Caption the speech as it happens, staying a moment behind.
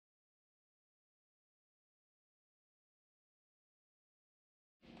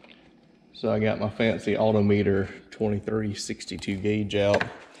So I got my fancy AMMETER 2362 gauge out.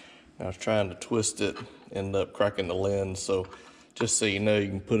 I was trying to twist it, ended up cracking the lens. So just so you know, you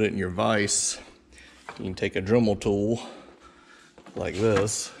can put it in your vise. You can take a Dremel tool like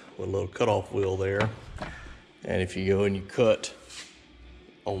this with a little cutoff wheel there. And if you go and you cut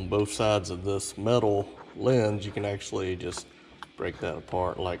on both sides of this metal lens, you can actually just break that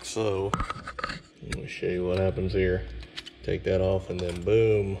apart like so. Let me show you what happens here. Take that off and then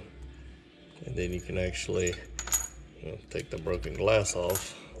boom. And then you can actually take the broken glass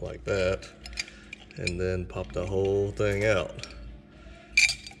off like that and then pop the whole thing out.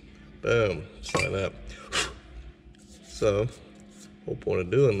 Boom, just like that. So, the whole point of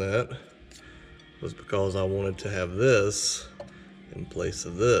doing that was because I wanted to have this in place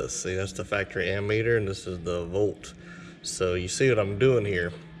of this. See, that's the factory ammeter and this is the volt. So you see what I'm doing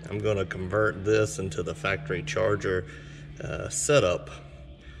here. I'm gonna convert this into the factory charger setup.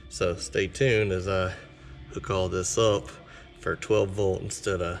 So stay tuned as I hook all this up for 12 volt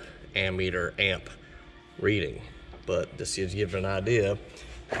instead of ammeter amp reading. But just to give you an idea,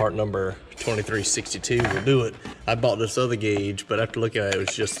 part number 2362 will do it. I bought this other gauge, but after looking at it, it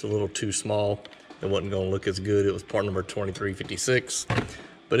was just a little too small. It wasn't gonna look as good. It was part number 2356.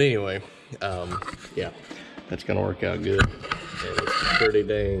 But anyway, yeah, that's gonna work out good. And it's pretty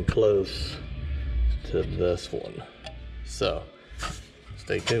dang close to this one. So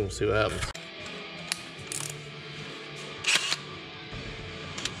stay tuned, we'll see what happens.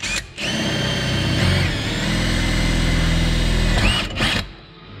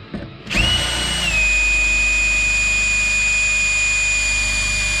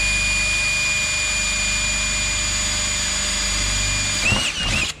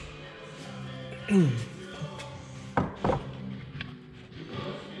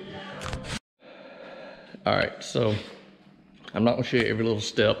 All right, so I'm not gonna show you every little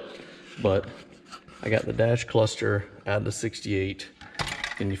step, but I got the dash cluster out of the 68,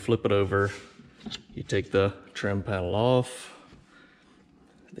 and you flip it over, you take the trim panel off,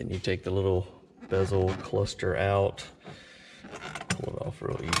 then you take the little bezel cluster out, pull it off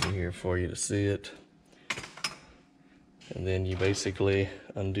real easy here for you to see it, and then you basically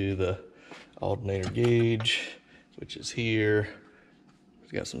undo the alternator gauge, which is here.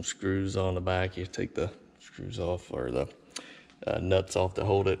 It's got some screws on the back. You take the screws off, or the nuts off to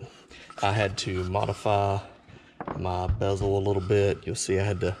hold it. I had to modify my bezel a little bit. You'll see I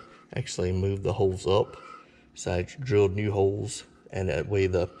had to actually move the holes up. So I drilled new holes, and that way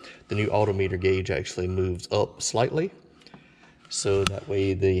the new AMMETER gauge actually moves up slightly. So that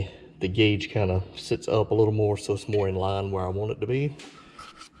way the gauge kind of sits up a little more, so it's more in line where I want it to be.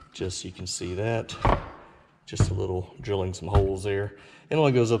 Just so you can see that. Just a little drilling some holes there. It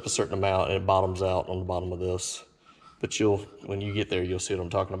only goes up a certain amount and it bottoms out on the bottom of this. But when you get there, you'll see what I'm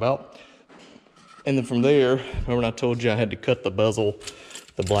talking about. And then from there, remember when I told you I had to cut the bezel,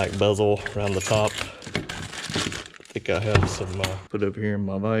 the black bezel around the top? I think I have some put up here in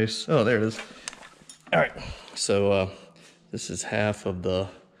my vise. Oh, there it is. All right, so this is half of the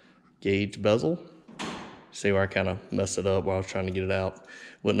gauge bezel. See where I kind of messed it up while I was trying to get it out.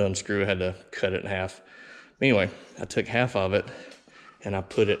 Wouldn't unscrew, I had to cut it in half. Anyway, I took half of it and I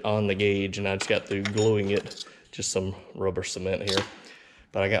put it on the gauge, and I just got through gluing it, just some rubber cement here.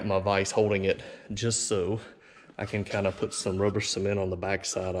 But I got my vise holding it just so I can kind of put some rubber cement on the back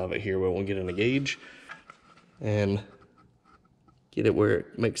side of it here where it won't get in the gauge and get it where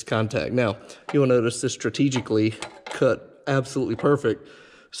it makes contact. Now, you'll notice this strategically cut absolutely perfect.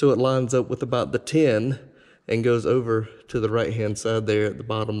 So it lines up with about the 10 and goes over to the right-hand side there at the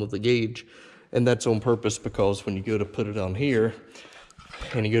bottom of the gauge. And that's on purpose because when you go to put it on here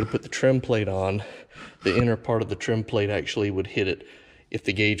and you go to put the trim plate on, the inner part of the trim plate actually would hit it if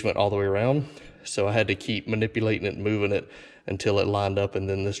the gauge went all the way around. So I had to keep manipulating it and moving it until it lined up, and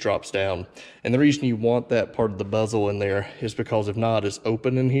then this drops down. And the reason you want that part of the bezel in there is because if not, it's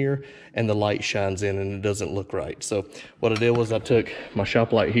open in here and the light shines in and it doesn't look right. So what I did was I took my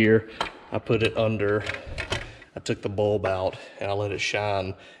shop light here, I put it under, I took the bulb out and I let it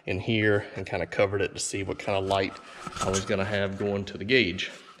shine in here and kind of covered it to see what kind of light I was gonna have going to the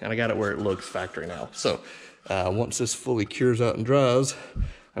gauge. And I got it where it looks factory now. So once this fully cures out and dries,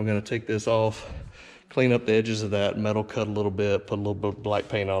 I'm gonna take this off, clean up the edges of that metal, cut a little bit, put a little bit of black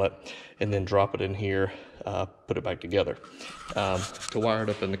paint on it, and then drop it in here, put it back together. To wire it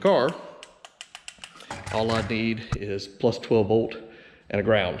up in the car, all I need is plus 12 volt and a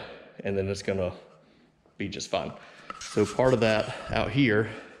ground, and then it's gonna be just fine. So part of that out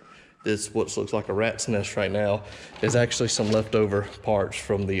here, this what looks like a rat's nest right now, is actually some leftover parts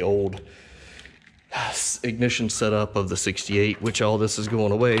from the old ignition setup of the 68, which all this is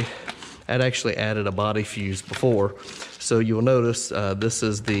going away. had actually added a body fuse before. So you'll notice this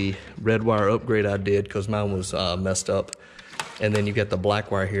is the red wire upgrade I did because mine was messed up. And then you got the black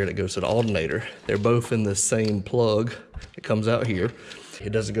wire here that goes to the alternator. They're both in the same plug that comes out here.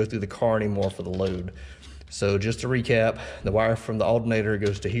 It doesn't go through the car anymore for the load. So just to recap, the wire from the alternator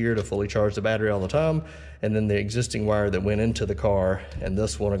goes to here to fully charge the battery all the time. And then the existing wire that went into the car and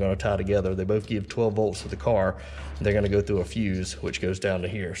this one are gonna tie together. They both give 12 volts to the car. They're gonna go through a fuse, which goes down to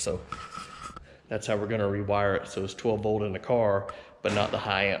here. So that's how we're gonna rewire it. So it's 12 volt in the car, but not the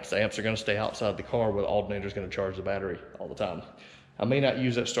high amps. The amps are gonna stay outside the car where the alternator is gonna charge the battery all the time. I may not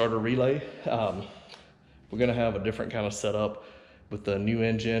use that starter relay. We're gonna have a different kind of setup with the new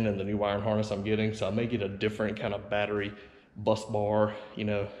engine and the new wiring harness I'm getting. So I may get a different kind of battery bus bar, you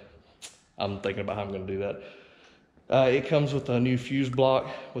know. I'm thinking about how I'm gonna do that. It comes with a new fuse block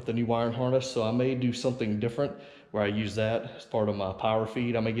with the new wiring harness. So I may do something different where I use that as part of my power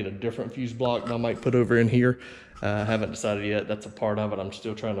feed. I may get a different fuse block that I might put over in here. I haven't decided yet. That's a part of it I'm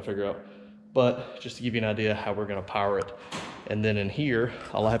still trying to figure out. But just to give you an idea how we're gonna power it. And then in here,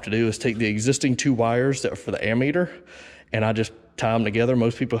 all I have to do is take the existing 2 wires that are for the ammeter, and I just tie them together.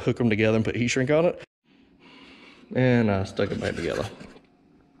 Most people hook them together and put heat shrink on it. And I stuck it back together.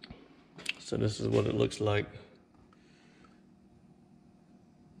 So this is what it looks like.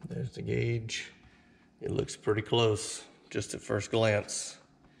 There's the gauge. It looks pretty close, just at first glance.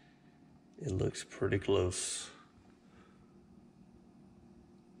 It looks pretty close.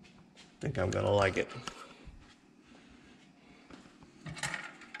 I think I'm gonna like it.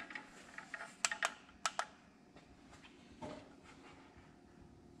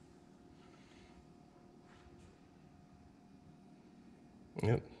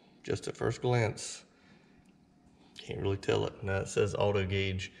 Yep, just at first glance. Can't really tell it. Now it says auto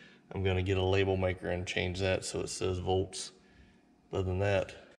gauge. I'm gonna get a label maker and change that so it says volts. Other than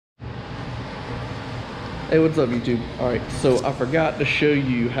that. Hey, what's up YouTube? All right, so I forgot to show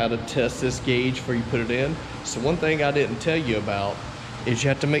you how to test this gauge before you put it in. So one thing I didn't tell you about is you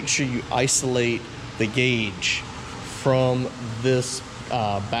have to make sure you isolate the gauge from this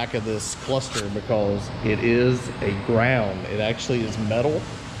back of this cluster, because it is a ground. It actually is metal,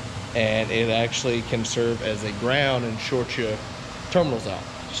 and it actually can serve as a ground and short your terminals out.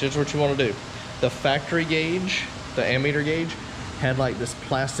 So that's what you want to do. The factory gauge, the ammeter gauge, had like this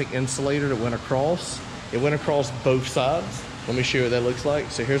plastic insulator that went across. It went across both sides. Let me show you what that looks like.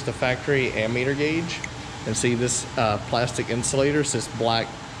 So here's the factory ammeter gauge, and see this plastic insulator. It's this black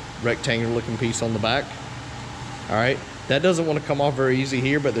rectangular looking piece on the back. All right, that doesn't want to come off very easy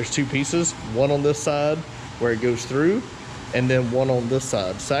here, but there's 2 pieces, one on this side where it goes through, and then one on this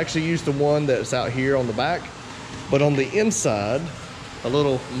side. So I actually used the one that's out here on the back, but on the inside, a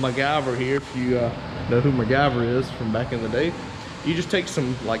little MacGyver here, if you know who MacGyver is from back in the day, you just take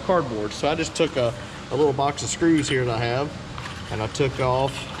some like cardboard. So I just took a little box of screws here that I have, and I took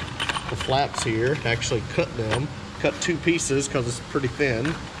off the flaps here, actually cut them, cut 2 pieces because it's pretty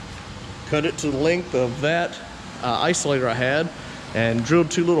thin, cut it to the length of that isolator I had, and drilled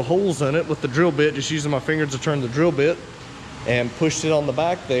 2 little holes in it with the drill bit, just using my fingers to turn the drill bit, and pushed it on the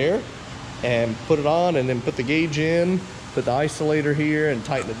back there and put it on, and then put the gauge in, put the isolator here and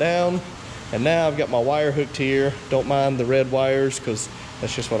tighten it down. And now I've got my wire hooked here. Don't mind the red wires because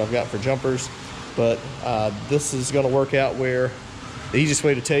that's just what I've got for jumpers. But this is gonna work out where the easiest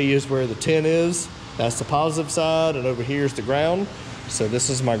way to tell you is where the 10 is. That's the positive side, and over here is the ground. So this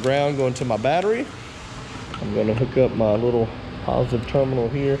is my ground going to my battery. I'm gonna hook up my little positive terminal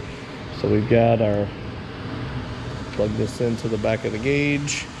here. So we've got our, plug this into the back of the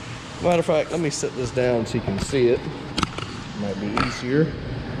gauge. Matter of fact, let me set this down so you can see it. Might be easier.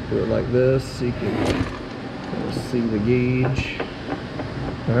 Do it like this so you can see the gauge.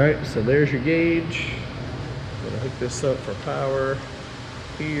 All right, so there's your gauge. I'm gonna hook this up for power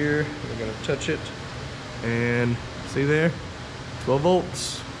here. We're gonna touch it, and see there, 12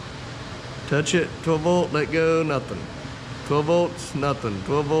 volts. Touch it, 12 volt, let go, nothing. 12 volts, nothing.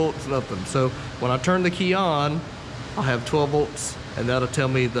 12 volts, nothing. So when I turn the key on, I'll have 12 volts, and that'll tell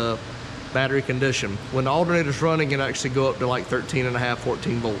me the battery condition. When the alternator's running, it actually go up to like 13.5,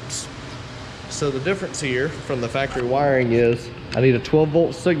 14 volts. So the difference here from the factory wiring is I need a 12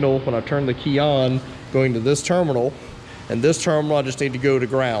 volt signal when I turn the key on going to this terminal, and this terminal I just need to go to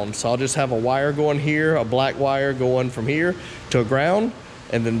ground. So I'll just have a wire going here, a black wire going from here to a ground,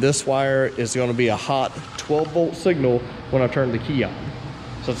 and then this wire is going to be a hot 12 volt signal when I turn the key on.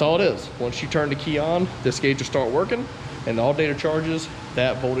 So that's all it is. Once you turn the key on, this gauge will start working, and the alternator charges.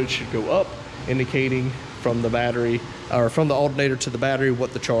 That voltage should go up, indicating from the battery, or from the alternator to the battery,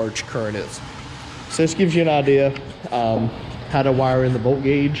 what the charge current is. So this gives you an idea how to wire in the volt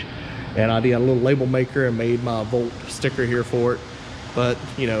gauge. And I did a little label maker and made my Volt sticker here for it. But,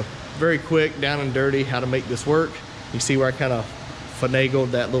 you know, very quick, down and dirty, how to make this work. You see where I kind of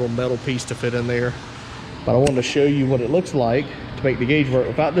finagled that little metal piece to fit in there. But I wanted to show you what it looks like to make the gauge work.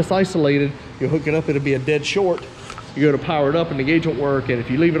 Without this isolated, you hook it up, it'll be a dead short. You go to power it up and the gauge won't work, and if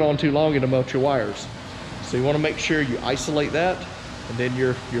you leave it on too long, it'll melt your wires. So you want to make sure you isolate that, and then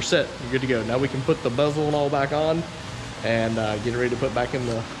you're set, you're good to go. Now we can put the bezel and all back on and get it ready to put back in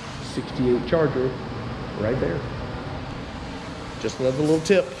the 68 charger right there. Just another little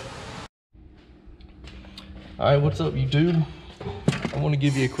tip. All right, what's up YouTube? I want to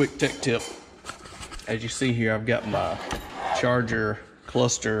give you a quick tech tip. As you see here, I've got my charger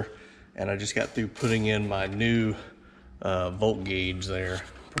cluster, and I just got through putting in my new volt gauge there.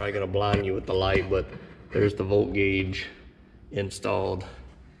 Probably gonna blind you with the light, but there's the volt gauge installed.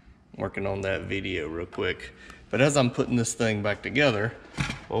 Working on that video real quick. But as I'm putting this thing back together,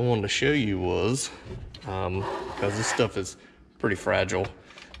 what I wanted to show you was, because this stuff is pretty fragile,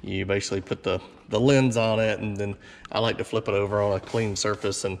 you basically put the lens on it, and then I like to flip it over on a clean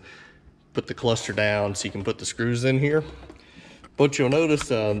surface and put the cluster down so you can put the screws in here. But you'll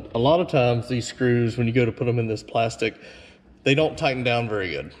notice a lot of times these screws, when you go to put them in this plastic, they don't tighten down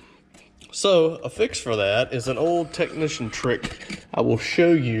very good. So a fix for that is an old technician trick I will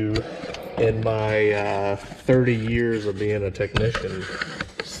show you in my 30 years of being a technician.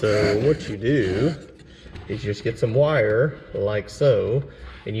 So what you do is you just get some wire like so,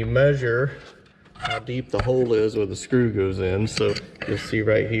 and you measure how deep the hole is where the screw goes in. So you'll see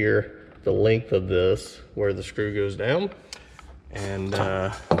right here the length of this where the screw goes down. And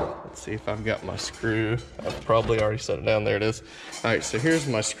let's see if I've got my screw. I've probably already set it down. There it is. All right, so here's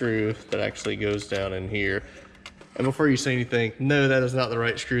my screw that actually goes down in here. And before you say anything, no, that is not the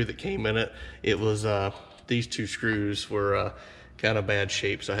right screw that came in it. It was, these two screws were kind of bad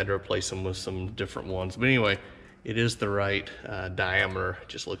shape, so I had to replace them with some different ones. But anyway, it is the right diameter. It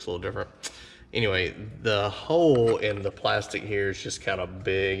just looks a little different. Anyway, the hole in the plastic here is just kind of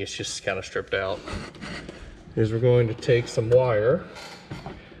big. It's just kind of stripped out. Is we're going to take some wire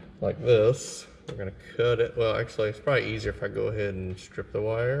like this. We're going to cut it. Well, actually, it's probably easier if I go ahead and strip the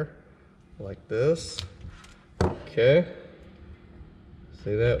wire like this. Okay.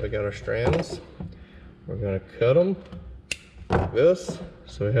 See that? We got our strands. We're going to cut them like this.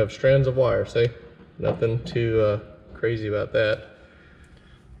 So we have strands of wire. See? Nothing too crazy about that.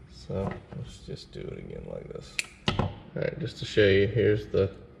 So let's just do it again like this. All right, just to show you, here's the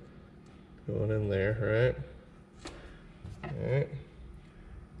going in there, right? All right,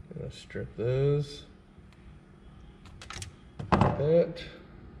 gonna strip those like that.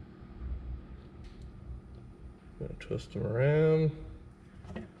 Gonna twist them around.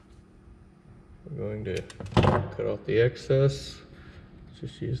 We're going to cut off the excess.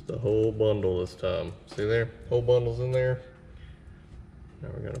 Just use the whole bundle this time. See there? Whole bundle's in there. Now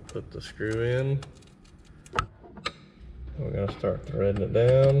we're going to put the screw in. We're going to start threading it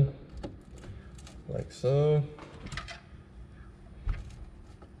down like so.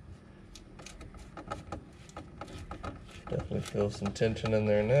 Definitely feel some tension in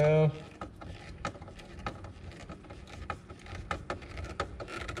there now.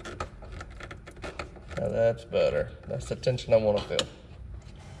 Now that's better. That's the tension I want to feel.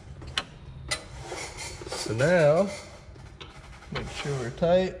 So now, make sure we're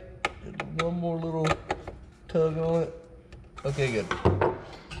tight. One more little tug on it. Okay, good.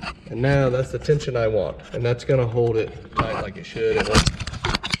 And now that's the tension I want. And that's gonna hold it tight like it should.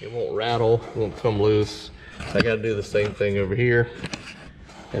 It won't rattle, it won't come loose. So I gotta do the same thing over here.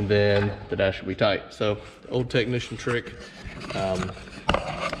 And then the dash will be tight. So, old technician trick.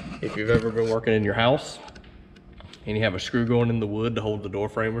 If you've ever been working in your house and you have a screw going in the wood to hold the door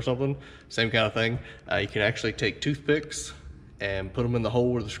frame or something, same kind of thing. You can actually take toothpicks and put them in the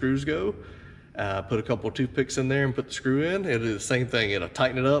hole where the screws go. Put a couple of toothpicks in there and put the screw in. It'll do the same thing. It'll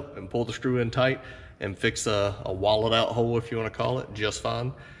tighten it up and pull the screw in tight and fix a wallet out hole, if you want to call it, just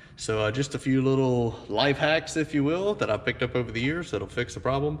fine. So just a few little life hacks, if you will, that I've picked up over the years that'll fix the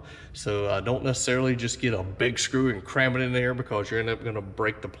problem. So don't necessarily just get a big screw and cram it in there because you're end up gonna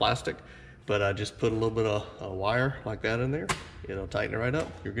break the plastic. But just put a little bit of wire like that in there. It'll tighten it right up.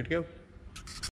 You're good to go.